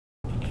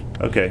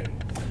Okay.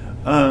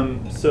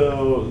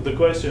 So the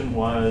question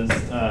was,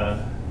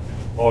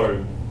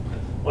 or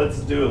let's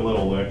do a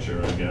little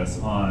lecture, I guess,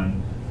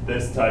 on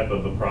this type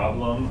of a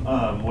problem.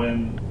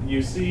 When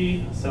you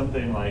see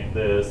something like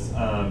this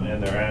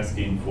and they're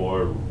asking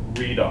for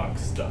redox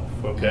stuff,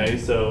 okay?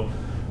 So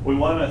we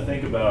want to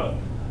think about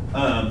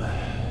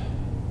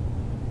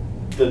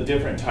the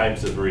different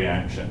types of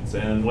reactions.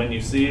 And when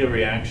you see a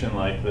reaction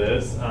like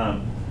this,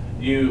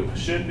 you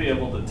should be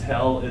able to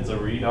tell it's a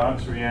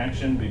redox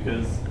reaction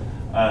because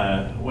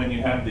when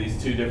you have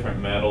these two different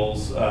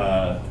metals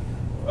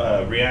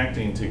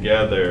reacting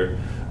together,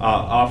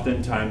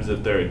 oftentimes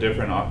if they're at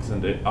different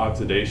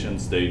oxidation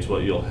states,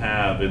 what you'll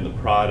have in the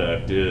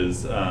product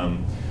is a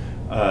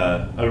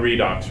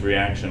redox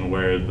reaction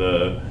where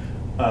the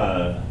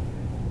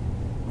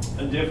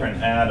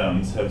different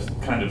atoms have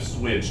kind of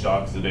switched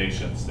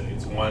oxidation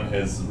states. One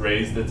has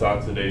raised its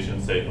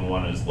oxidation state and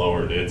one has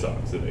lowered its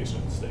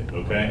oxidation state,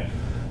 okay?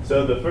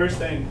 So the first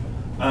thing,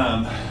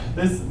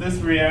 this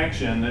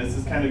reaction, this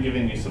is kind of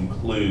giving you some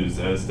clues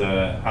as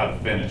to how to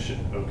finish it,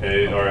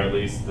 okay? Or at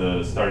least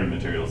the starting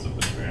materials of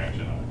this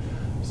reaction are.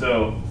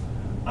 So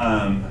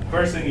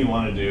first thing you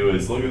want to do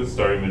is look at the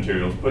starting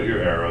materials, put your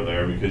arrow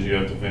there because you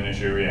have to finish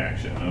your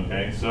reaction,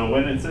 okay? So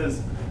when it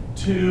says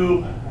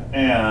 2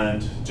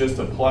 and just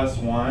a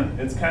 +1,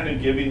 it's kind of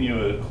giving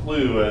you a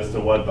clue as to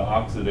what the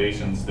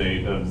oxidation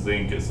state of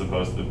zinc is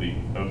supposed to be,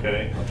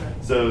 okay?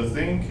 So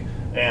zinc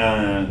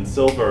and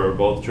silver are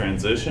both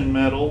transition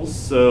metals,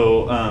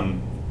 so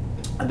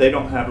they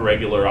don't have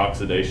regular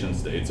oxidation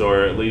states,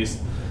 or at least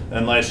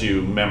unless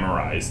you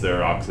memorize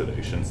their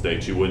oxidation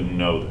states, you wouldn't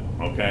know them,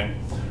 okay?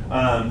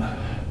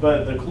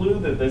 But the clue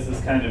that this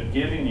is kind of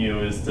giving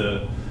you is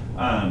to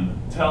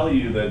tell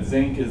you that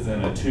zinc is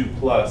in a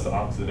 2+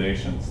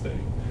 oxidation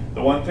state.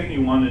 The one thing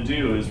you want to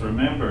do is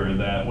remember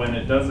that when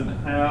it doesn't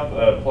have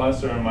a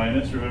plus or a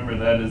minus, remember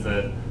that is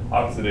at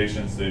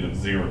oxidation state of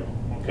 0.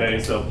 Okay,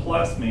 so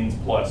plus means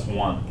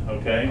 +1,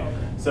 okay?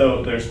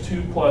 So there's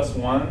 2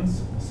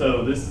 +1s,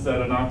 so this is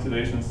at an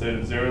oxidation state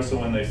of 0, so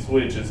when they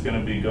switch, it's going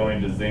to be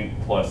going to zinc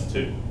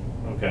 +2,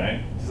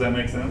 okay? Does that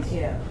make sense?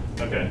 Yeah.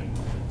 Okay,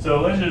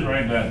 so let's just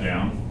write that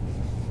down.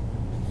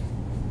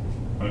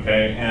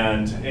 Okay,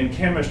 and in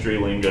chemistry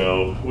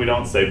lingo, we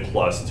don't say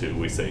 +2,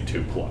 we say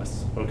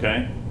 2+,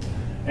 okay?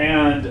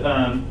 And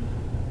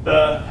the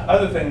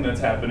other thing that's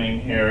happening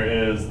here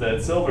is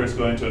that silver is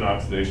going to an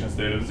oxidation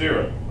state of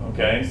 0,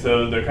 okay?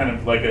 So they're kind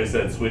of, like I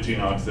said, switching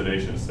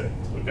oxidation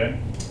states, okay?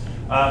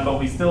 But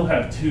we still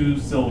have 2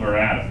 silver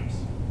atoms,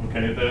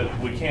 okay? That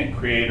we can't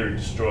create or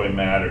destroy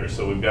matter,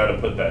 so we've got to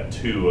put that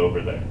 2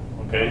 over there,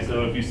 okay?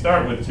 So if you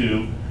start with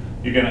 2,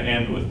 you're going to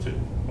end with 2,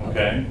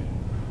 okay?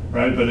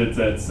 Right, but it's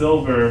at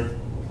silver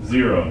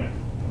 0 now,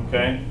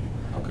 okay?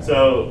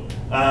 So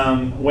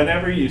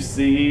whenever you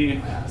see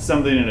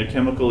something in a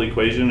chemical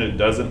equation, it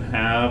doesn't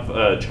have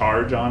a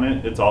charge on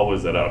it, it's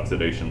always at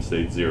oxidation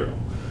state 0.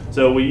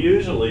 So we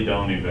usually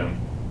don't even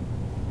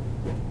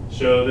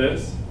show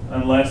this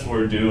unless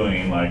we're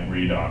doing like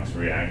redox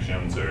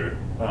reactions or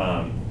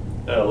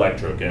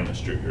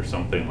electrochemistry or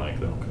something like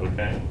that,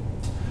 okay?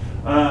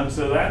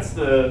 So that's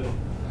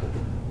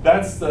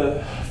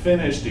the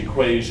finished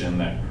equation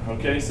there.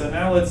 Okay, so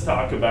now let's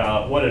talk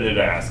about, what did it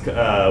ask?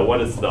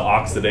 What is the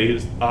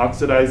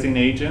oxidizing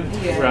agent,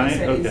 yeah, right?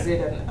 Okay. Okay. Is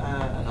it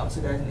an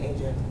oxidizing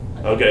agent?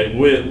 Okay,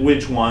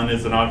 which one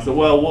is an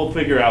well, we'll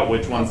figure out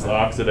which one's the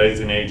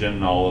oxidizing agent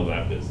and all of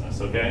that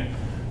business, okay?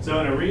 So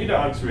in a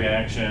redox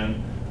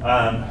reaction,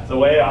 the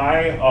way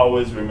I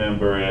always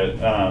remember it,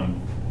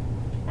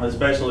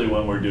 especially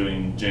when we're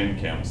doing gen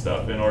chem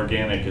stuff, in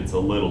organic it's a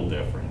little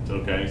different,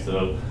 okay?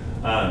 So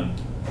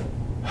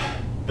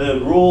the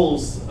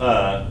rules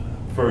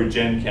for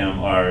gen chem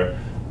are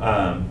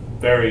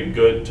very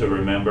good to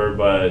remember,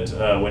 but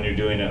when you're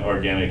doing it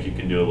organic, you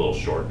can do a little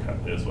shortcut,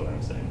 is what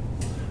I'm saying.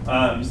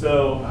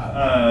 So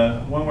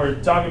when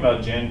we're talking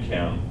about gen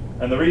chem,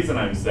 and the reason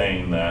I'm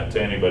saying that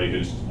to anybody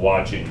who's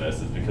watching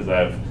this is because I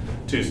have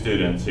 2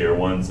 students here.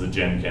 One's a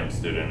gen chem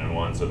student and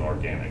one's an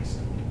organic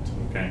student,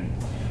 okay?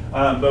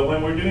 But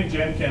when we're doing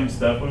gen chem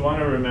stuff, we want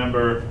to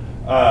remember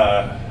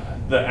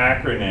the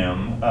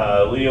acronym.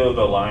 Leo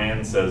the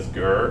lion says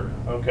GER,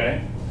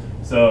 okay?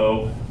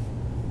 So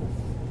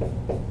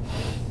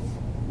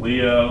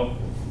Leo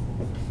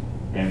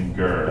and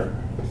GER.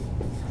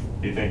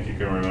 Do you think you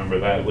can remember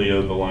that?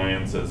 Leo the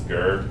lion says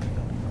GER?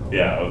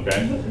 Yeah,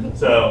 okay.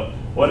 So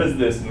what does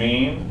this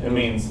mean? It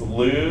means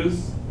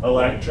lose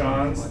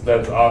electrons,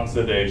 that's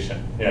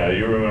oxidation. Yeah,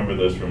 you remember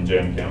this from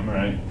gen chem,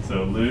 right?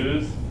 So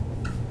lose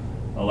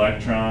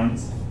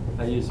electrons.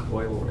 I use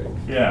oil rig.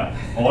 Yeah,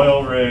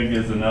 oil rig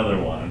is another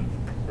one,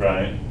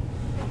 right?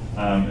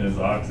 Is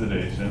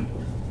oxidation.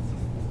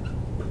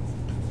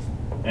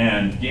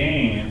 And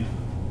gain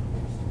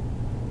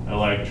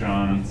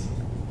electrons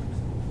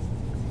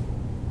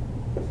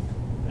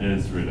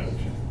is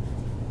reduction.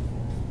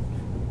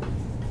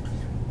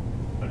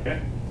 Okay?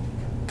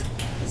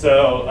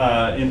 So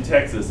in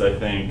Texas, I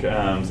think,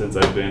 since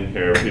I've been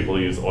here, people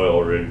use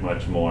oil rig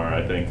much more.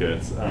 I think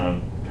it's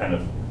kind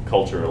of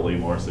culturally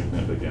more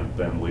significant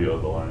than Leo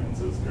the Lion's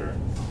curve.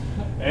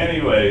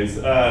 Anyways,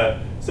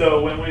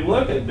 so when we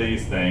look at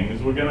these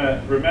things, we're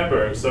gonna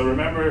remember,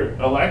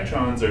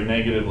 electrons are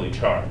negatively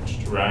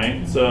charged,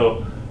 right?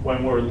 So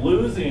when we're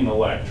losing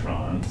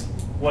electrons,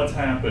 what's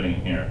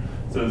happening here?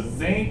 So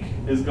zinc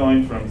is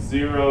going from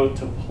 0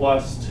 to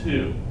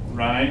 +2,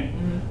 right?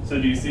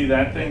 So do you see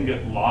that thing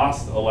get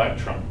lost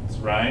electrons,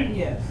 right?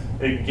 Yes.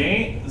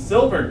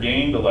 Silver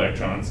gained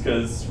electrons,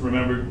 because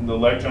remember the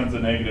electron's a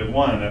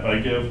 -1. If I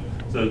give,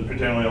 so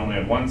pretend we only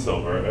have 1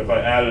 silver, if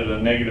I added a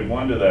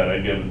 -1 to that, I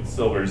give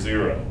silver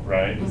 0,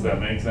 right? Does that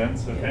make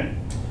sense? Okay.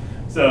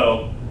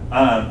 So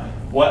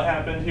what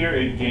happened here?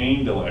 It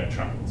gained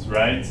electrons,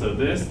 right? So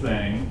this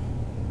thing,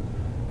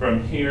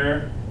 from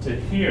here to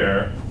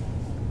here,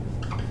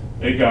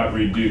 it got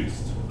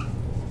reduced.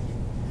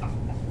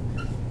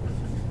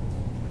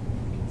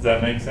 Does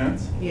that make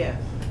sense? Yeah.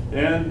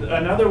 And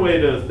another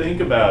way to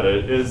think about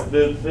it is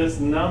that this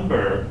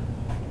number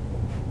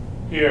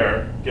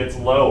here gets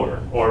lower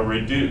or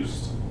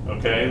reduced,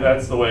 okay?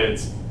 That's the way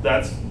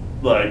that's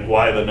like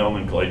why the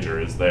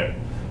nomenclature is there,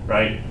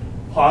 right?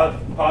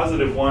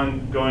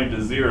 +1 going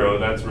to 0,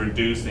 that's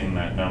reducing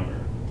that number.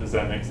 Does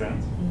that make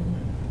sense?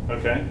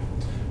 Okay.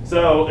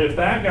 So if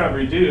that got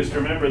reduced,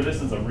 remember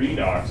this is a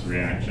redox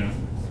reaction,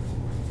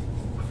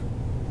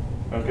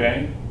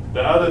 okay?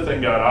 The other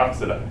thing got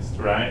oxidized,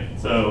 right?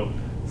 So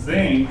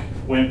zinc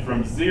went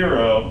from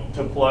 0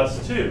 to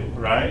 +2,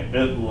 right?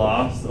 It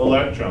lost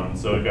electrons,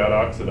 so it got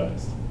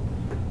oxidized.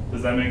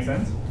 Does that make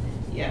sense?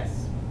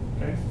 Yes.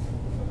 Okay.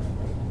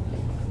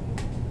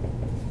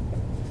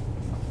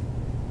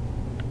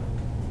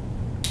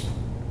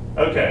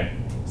 Okay,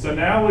 so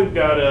now we've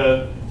got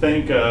to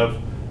think of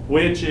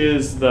which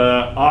is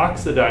the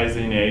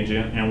oxidizing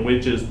agent and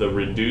which is the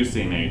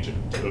reducing agent,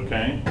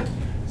 okay?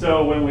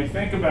 So when we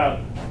think about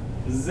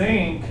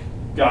zinc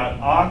got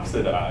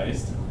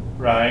oxidized,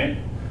 right?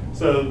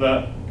 So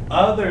the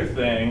other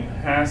thing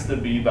has to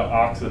be the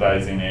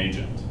oxidizing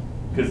agent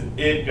because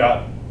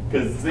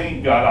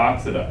zinc got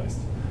oxidized.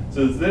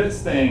 So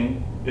this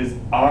thing is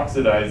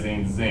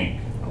oxidizing zinc.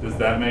 Does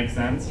that make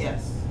sense?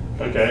 Yes.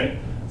 Okay,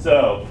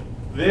 so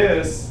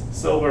this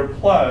silver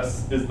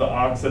plus is the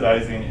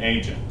oxidizing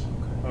agent,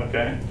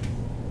 okay?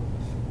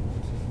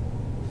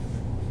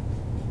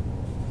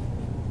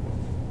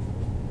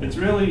 It's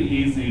really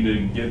easy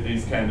to get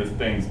these kind of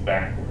things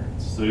backwards.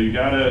 So you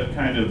gotta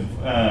kind of,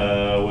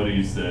 what do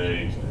you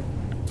say?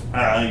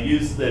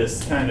 Use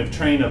this kind of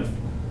train of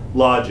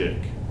logic.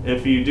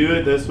 If you do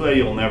it this way,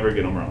 you'll never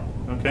get them wrong,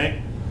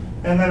 okay?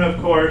 And then of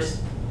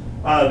course,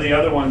 the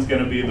other one's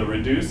gonna be the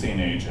reducing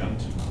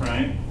agent,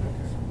 right?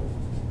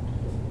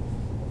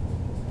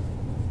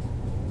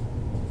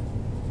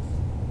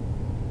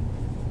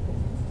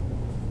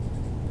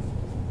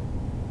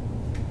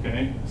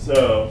 Okay,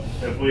 so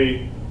if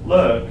we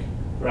look,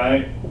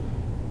 right,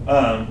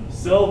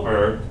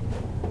 silver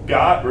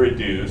got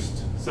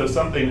reduced, so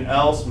something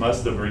else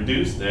must have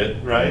reduced it,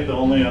 right? The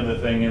only other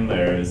thing in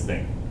there is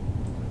zinc.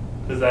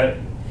 Does that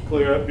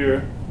clear up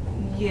your?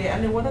 Yeah,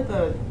 and then what are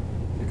the,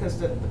 because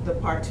the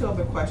part 2 of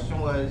the question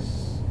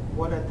was,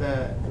 what are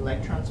the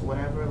electrons,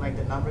 whatever, like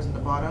the numbers in the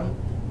bottom?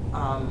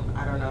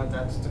 I don't know if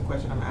that's the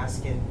question I'm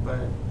asking, but.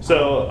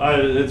 So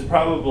it's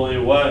probably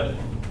what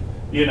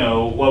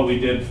we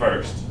did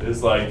first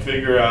is like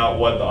figure out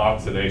what the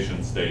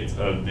oxidation states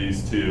of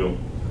these two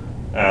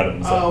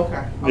atoms are. Oh,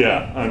 okay.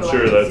 Yeah, I'm so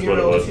sure like that's what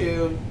it was.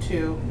 0 to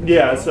 2.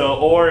 Yeah, so,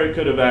 or it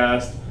could have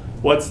asked,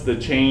 what's the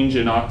change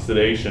in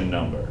oxidation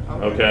number,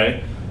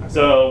 okay?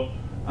 So,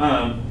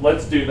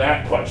 let's do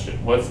that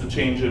question. What's the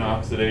change in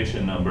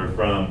oxidation number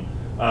from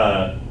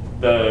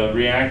the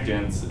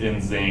reactants in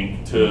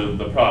zinc to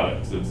the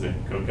products of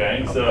zinc,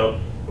 okay? So,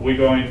 we're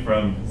going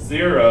from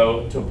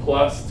 0 to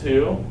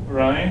 +2,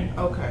 right?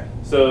 Okay.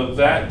 So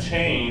that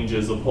change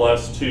is a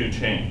 +2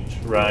 change,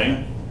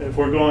 right? If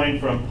we're going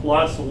from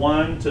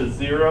 +1 to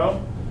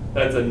 0,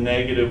 that's a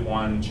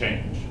 -1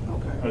 change.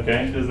 Okay.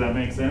 Okay, does that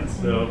make sense?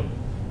 So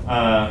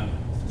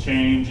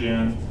change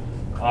in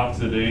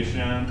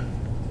oxidation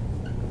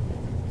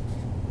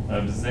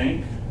of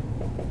zinc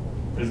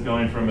is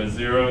going from a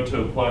 0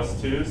 to a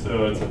 +2,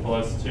 so it's a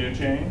 +2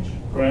 change,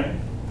 right?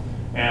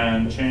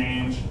 And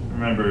change,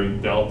 remember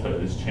delta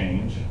is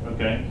change,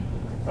 okay,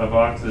 of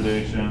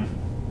oxidation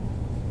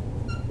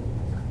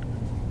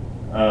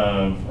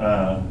of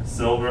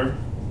silver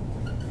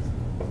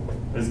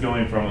is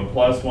going from a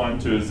 +1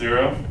 to a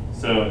 0,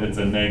 so it's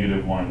a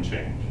 -1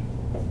 change.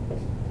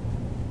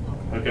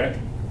 Okay?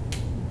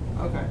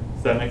 Okay.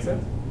 Does that make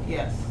sense?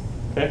 Yes.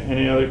 Okay,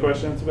 any other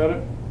questions about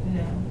it?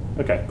 No.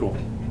 Okay, cool.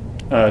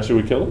 Should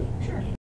we kill it? Sure.